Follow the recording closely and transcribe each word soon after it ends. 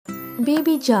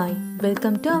BabyJoy,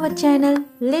 welcome to our channel.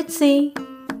 Let's see.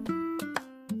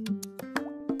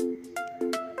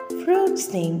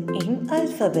 Fruits name in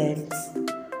alphabets.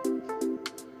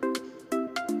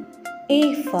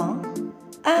 A for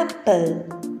apple.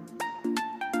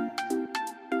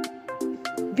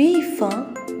 B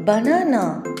for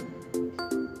banana.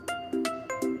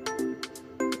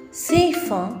 C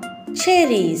for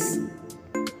cherries.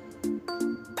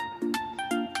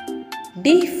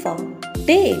 D for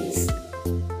dates.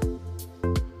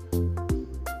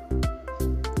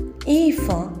 E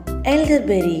for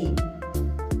elderberry.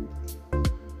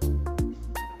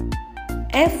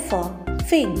 F for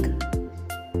fig.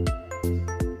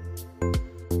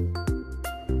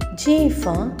 G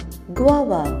for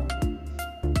guava.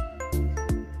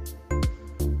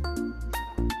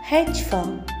 H for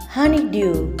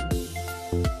honeydew.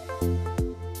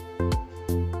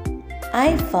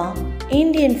 I for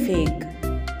Indian fig.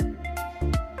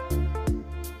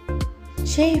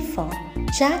 J for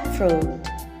jackfruit.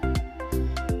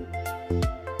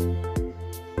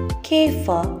 K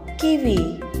for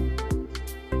kiwi.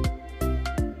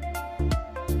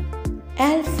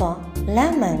 L for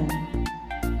lemon.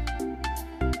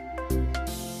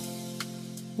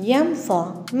 M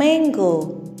for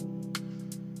mango.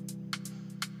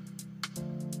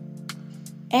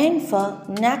 N for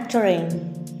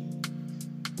nectarine.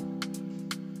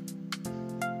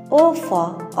 O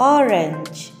for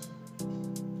orange.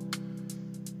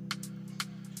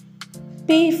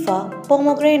 P for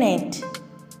pomegranate.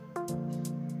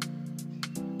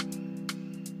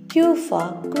 Q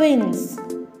for quince.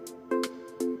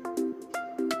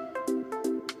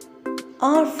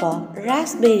 R for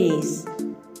raspberries.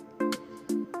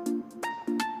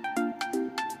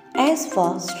 S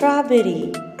for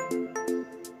strawberry.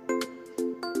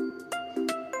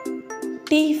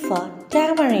 T for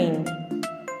tamarind.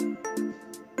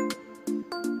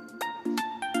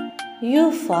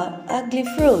 U for ugly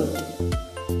fruit.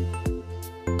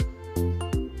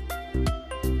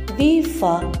 V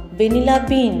for vanilla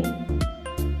bean.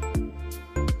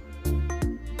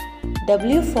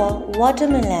 W for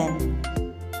watermelon.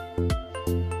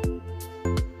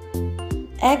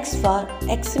 X for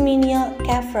Eximenia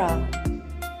caffra.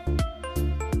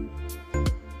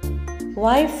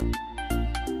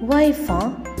 Y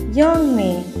for young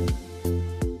May.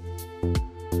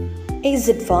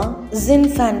 Z for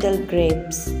Zinfandel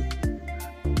grapes.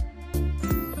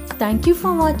 Thank you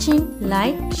for watching.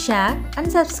 Like, share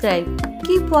and subscribe.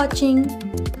 Keep watching.